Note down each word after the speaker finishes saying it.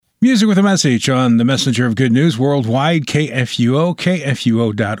Music with a message on the Messenger of Good News Worldwide, KFUO,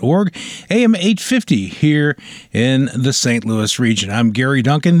 KFUO.org, AM 850 here in the St. Louis region. I'm Gary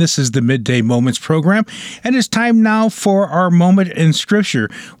Duncan. This is the Midday Moments program, and it's time now for our Moment in Scripture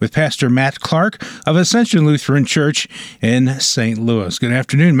with Pastor Matt Clark of Ascension Lutheran Church in St. Louis. Good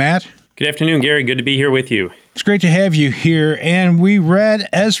afternoon, Matt. Good afternoon, Gary. Good to be here with you. It's great to have you here, and we read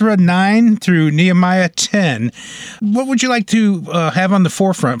Ezra 9 through Nehemiah 10. What would you like to have on the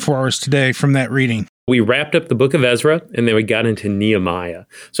forefront for us today from that reading? We wrapped up the book of Ezra, and then we got into Nehemiah.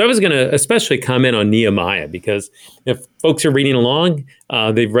 So I was going to especially comment on Nehemiah, because if folks are reading along,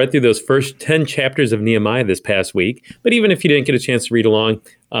 they've read through those first 10 chapters of Nehemiah this past week. But even if you didn't get a chance to read along,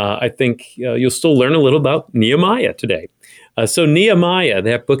 I think you'll still learn a little about Nehemiah today. So Nehemiah,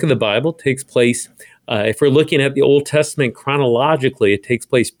 that book of the Bible, takes place, if we're looking at the Old Testament chronologically, it takes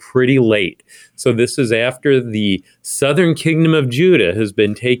place pretty late. So this is after the southern kingdom of Judah has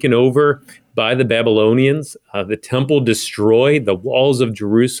been taken over by the Babylonians, the temple destroyed, the walls of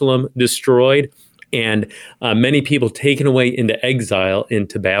Jerusalem destroyed, and many people taken away into exile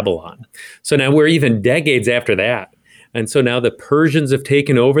into Babylon. So now we're even decades after that. And so now the Persians have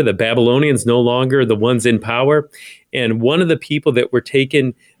taken over, the Babylonians no longer the ones in power. And one of the people that were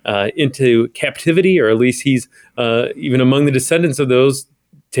taken into captivity, or at least he's even among the descendants of those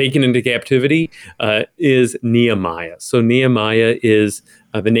taken into captivity, is Nehemiah. So Nehemiah is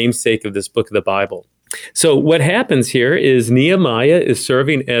the namesake of this book of the Bible. So what happens here is Nehemiah is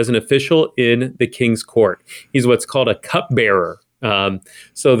serving as an official in the king's court. He's what's called a cupbearer.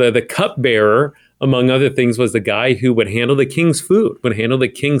 So the cupbearer, among other things, was the guy who would handle the king's food, would handle the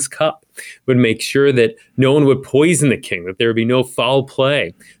king's cup, would make sure that no one would poison the king, that there would be no foul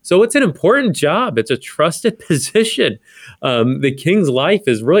play. So it's an important job. It's a trusted position. The king's life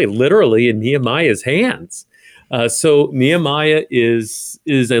is really literally in Nehemiah's hands. So Nehemiah is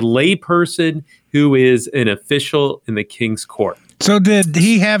a lay person who is an official in the king's court. So did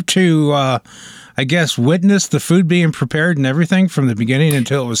he have to, witness the food being prepared and everything from the beginning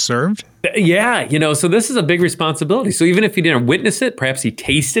until it was served? Yeah, so this is a big responsibility. So even if he didn't witness it, perhaps he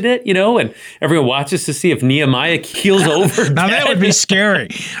tasted it, and everyone watches to see if Nehemiah keels over. Now that would be scary.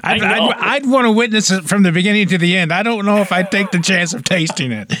 I'd want to witness it from the beginning to the end. I don't know if I'd take the chance of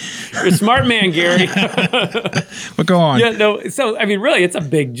tasting it. You're a smart man, Gary. But go on. Yeah, no. So really, it's a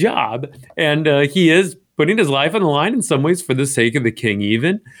big job, and he is putting his life on the line in some ways for the sake of the king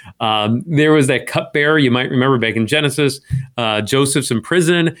even. There was that cupbearer, you might remember back in Genesis, Joseph's in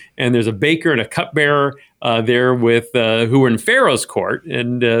prison, and there's a baker and a cupbearer there with who were in Pharaoh's court,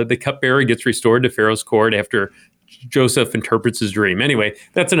 and the cupbearer gets restored to Pharaoh's court after Joseph interprets his dream. Anyway,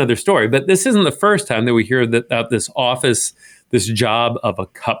 that's another story, but this isn't the first time that we hear about this office, this job of a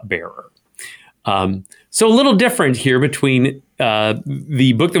cupbearer. So a little different here between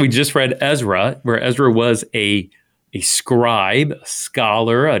the book that we just read, Ezra, where Ezra was a scribe, a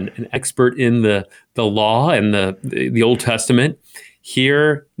scholar, an expert in the law and the Old Testament.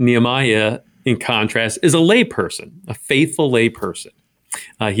 Here, Nehemiah, in contrast, is a layperson, a faithful layperson.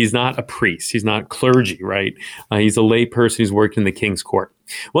 He's not a priest. He's not clergy, right? He's a layperson who's worked in the king's court.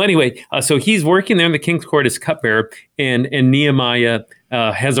 Well, anyway, so he's working there in the king's court as cupbearer, and Nehemiah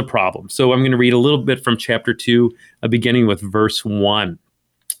has a problem. So I'm going to read a little bit from chapter 2, beginning with verse 1.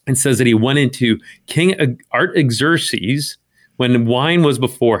 It says that he went into King Artaxerxes when wine was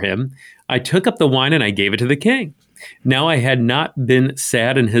before him. I took up the wine and I gave it to the king. Now I had not been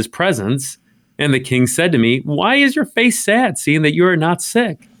sad in his presence. And the king said to me, "Why is your face sad, seeing that you are not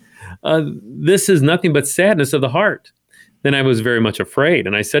sick? This is nothing but sadness of the heart." Then I was very much afraid,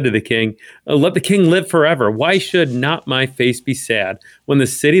 and I said to the king, "Let the king live forever. Why should not my face be sad when the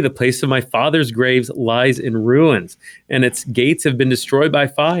city, the place of my father's graves, lies in ruins, and its gates have been destroyed by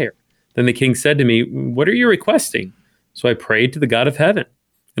fire?" Then the king said to me, "What are you requesting?" So I prayed to the God of heaven.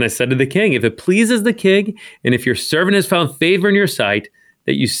 And I said to the king, "If it pleases the king, and if your servant has found favor in your sight,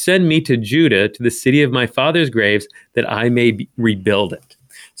 that you send me to Judah, to the city of my father's graves, that I may rebuild it."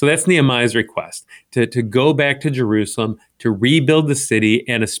 So that's Nehemiah's request, to go back to Jerusalem, to rebuild the city,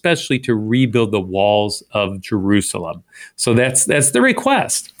 and especially to rebuild the walls of Jerusalem. So that's the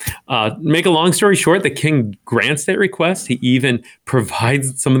request. Make a long story short, the king grants that request. He even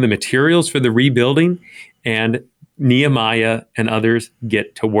provides some of the materials for the rebuilding, and Nehemiah and others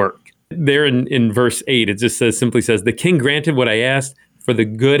get to work. There in verse 8, it just simply says, "The king granted what I asked, for the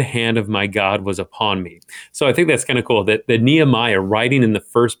good hand of my God was upon me." So I think that's kind of cool that Nehemiah, writing in the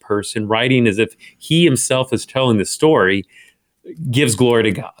first person, writing as if he himself is telling the story, gives glory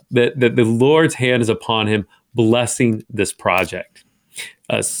to God, that the Lord's hand is upon him, blessing this project.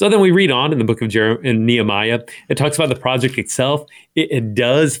 So then we read on in the book of in Nehemiah. It talks about the project itself. It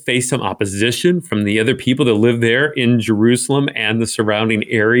does face some opposition from the other people that live there in Jerusalem and the surrounding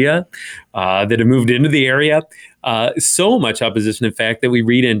area that have moved into the area. So much opposition, in fact, that we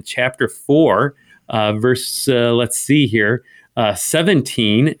read in chapter 4, verse, let's see here,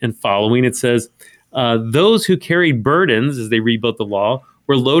 17 and following. It says, those who carried burdens as they rebuilt the wall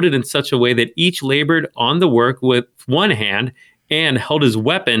were loaded in such a way that each labored on the work with one hand and held his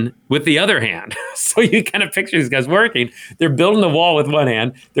weapon with the other hand. So you kind of picture these guys working. They're building the wall with one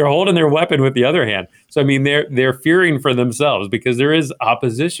hand. They're holding their weapon with the other hand. So, I mean, they're fearing for themselves because there is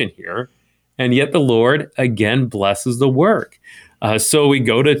opposition here. And yet the Lord, again, blesses the work. So we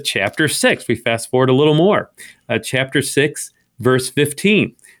go to chapter 6. We fast forward a little more. Chapter 6, verse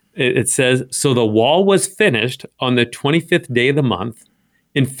 15. It says, so the wall was finished on the 25th day of the month,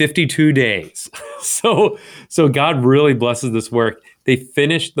 in 52 days. So God really blesses this work. They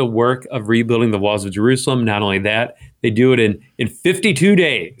finished the work of rebuilding the walls of Jerusalem. Not only that, they do it in 52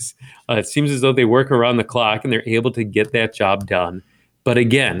 days. It seems as though they work around the clock and they're able to get that job done. But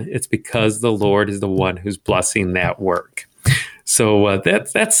again, it's because the Lord is the one who's blessing that work. So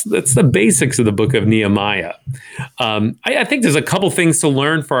that's the basics of the book of Nehemiah. I think there's a couple things to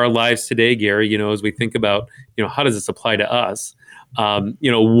learn for our lives today, Gary, as we think about, how does this apply to us?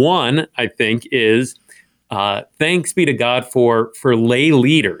 One, I think, is thanks be to God for lay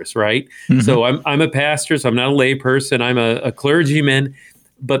leaders, right? Mm-hmm. So I'm a pastor, so I'm not a lay person. I'm a clergyman.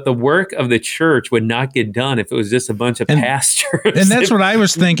 But the work of the church would not get done if it was just a bunch of pastors. And that's what I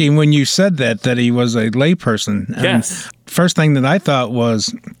was thinking when you said that he was a lay person. Yes. First thing that I thought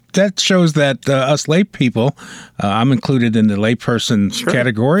was, that shows that us lay people, I'm included in the layperson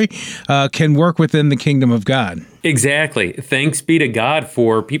category, can work within the kingdom of God. Exactly. Thanks be to God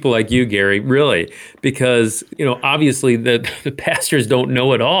for people like you, Gary, really, because, obviously the pastors don't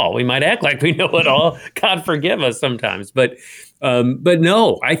know it all. We might act like we know it all. God forgive us sometimes. But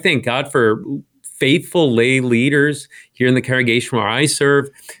no, I thank God for faithful lay leaders here in the congregation where I serve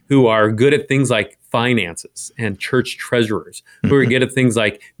who are good at things like finances and church treasurers who are good at things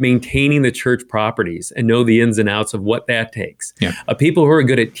like maintaining the church properties and know the ins and outs of what that takes. Yeah. People who are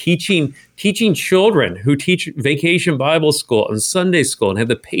good at teaching children, who teach vacation Bible school and Sunday school and have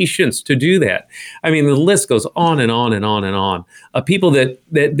the patience to do that. I mean, the list goes on and on and on and on. People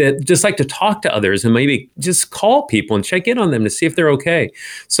that just like to talk to others and maybe just call people and check in on them to see if they're okay.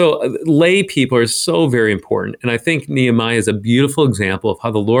 So lay people are so very important. And I think Nehemiah is a beautiful example of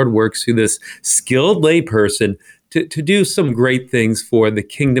how the Lord works through this skilled lay person to do some great things for the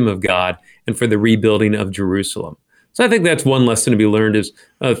kingdom of God and for the rebuilding of Jerusalem. So I think that's one lesson to be learned is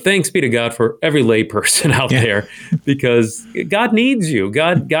thanks be to God for every lay person out there, because God needs you.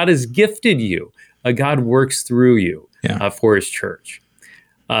 God has gifted you. God works through you for his church.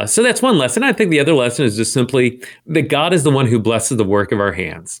 So that's one lesson. I think the other lesson is just simply that God is the one who blesses the work of our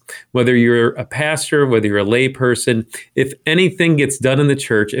hands. Whether you're a pastor, whether you're a lay person, if anything gets done in the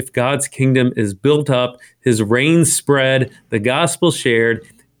church, if God's kingdom is built up, his reign spread, the gospel shared,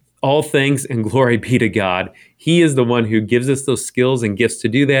 all thanks and glory be to God. He is the one who gives us those skills and gifts to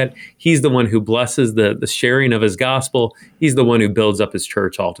do that. He's the one who blesses the sharing of his gospel. He's the one who builds up his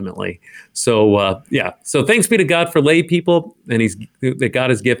church ultimately. So, So thanks be to God for lay people and that God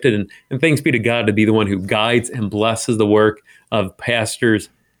has gifted. And thanks be to God to be the one who guides and blesses the work of pastors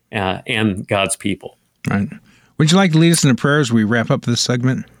and God's people. All right. Would you like to lead us in a prayer as we wrap up this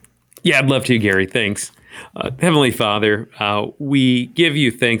segment? Yeah, I'd love to, Gary. Thanks. Heavenly Father, we give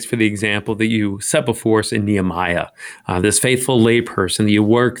you thanks for the example that you set before us in Nehemiah, this faithful layperson that you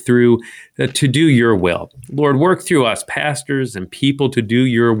work through to do your will. Lord, work through us, pastors and people, to do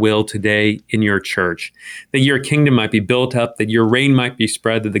your will today in your church, that your kingdom might be built up, that your reign might be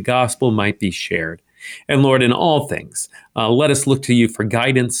spread, that the gospel might be shared. And Lord, in all things, let us look to you for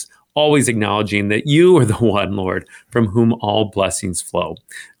guidance, always acknowledging that you are the one, Lord, from whom all blessings flow.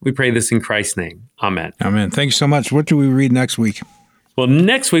 We pray this in Christ's name. Amen. Amen. Thank you so much. What do we read next week? Well,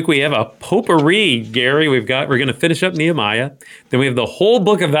 next week we have a potpourri, Gary. We're going to finish up Nehemiah. Then we have the whole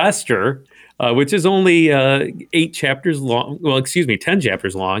book of Esther, which is only 10 chapters long.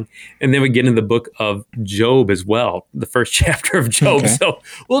 And then we get into the book of Job as well, the first chapter of Job. Okay. So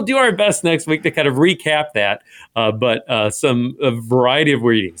we'll do our best next week to kind of recap that, but a variety of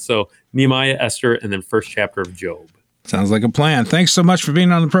readings. So Nehemiah, Esther, and then first chapter of Job. Sounds like a plan. Thanks so much for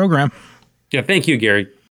being on the program. Yeah, thank you, Gary.